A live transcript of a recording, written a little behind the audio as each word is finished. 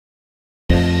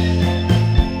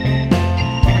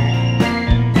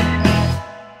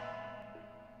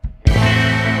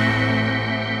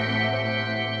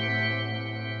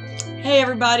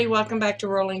everybody, welcome back to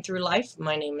Rolling Through Life.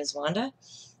 My name is Wanda.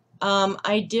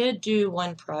 I did do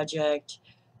one project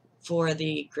for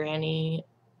the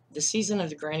season of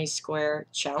the Granny Square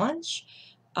Challenge,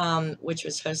 which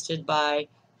was hosted by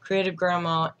Creative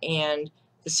Grandma and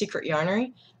The Secret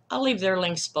Yarnery. I'll leave their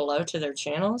links below to their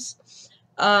channels.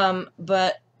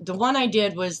 But the one I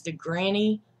did was the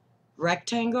Granny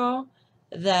rectangle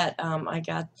that I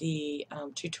got the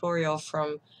tutorial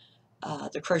from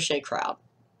the Crochet Crowd.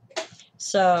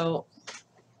 So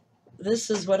this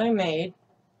is what I made,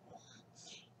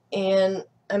 and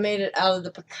I made it out of the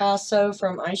Picasso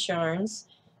from Ice Yarns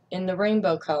in the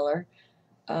rainbow color.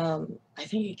 I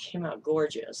think it came out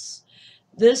gorgeous.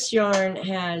 This yarn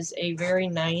has a very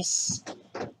nice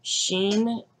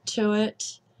sheen to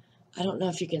it. I don't know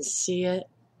if you can see it,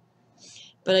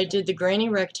 but I did the granny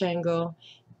rectangle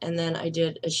and then I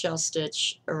did a shell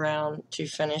stitch around to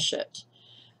finish it.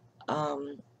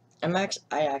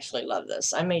 I actually love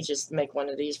this. I may just make one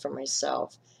of these for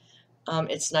myself.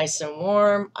 It's nice and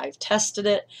warm. I've tested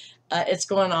it. It's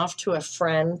going off to a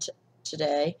friend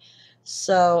today.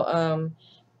 So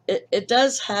it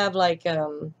does have like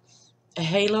a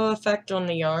halo effect on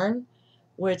the yarn,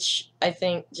 which I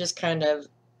think just kind of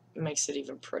makes it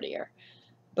even prettier.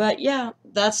 But yeah,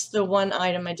 that's the one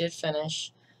item I did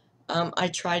finish. I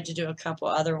tried to do a couple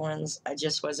other ones. I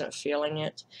just wasn't feeling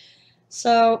it.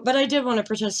 So, but I did want to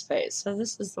participate, so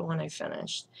this is the one I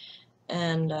finished,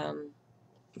 and I'm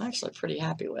actually pretty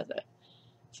happy with it.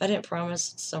 If I didn't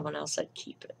promise someone else I'd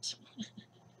keep it.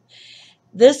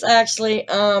 This actually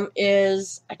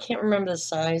is, I can't remember the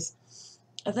size.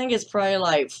 I think it's probably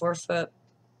like 4 foot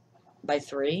by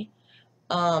 3,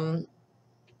 and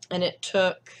it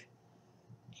took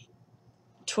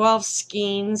 12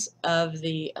 skeins of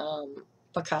the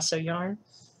Picasso yarn.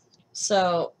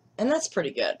 So. And that's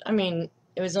pretty good. I mean,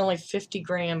 it was only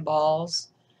 50-gram balls,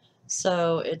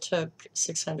 so it took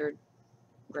 600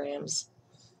 grams.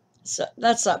 So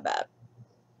that's not bad.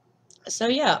 So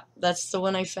yeah, that's the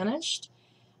one I finished,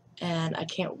 and I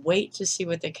can't wait to see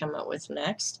what they come up with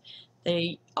next.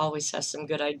 They always have some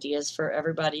good ideas for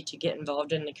everybody to get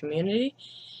involved in the community.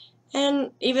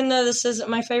 And even though this isn't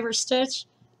my favorite stitch,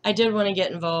 I did want to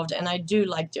get involved, and I do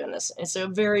like doing this. It's a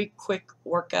very quick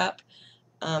workup.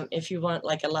 If you want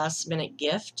like a last minute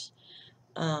gift.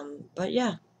 But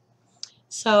yeah,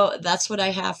 so that's what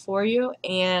I have for you,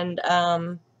 and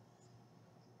I'll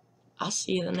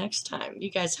see you the next time. You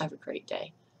guys have a great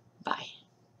day. Bye.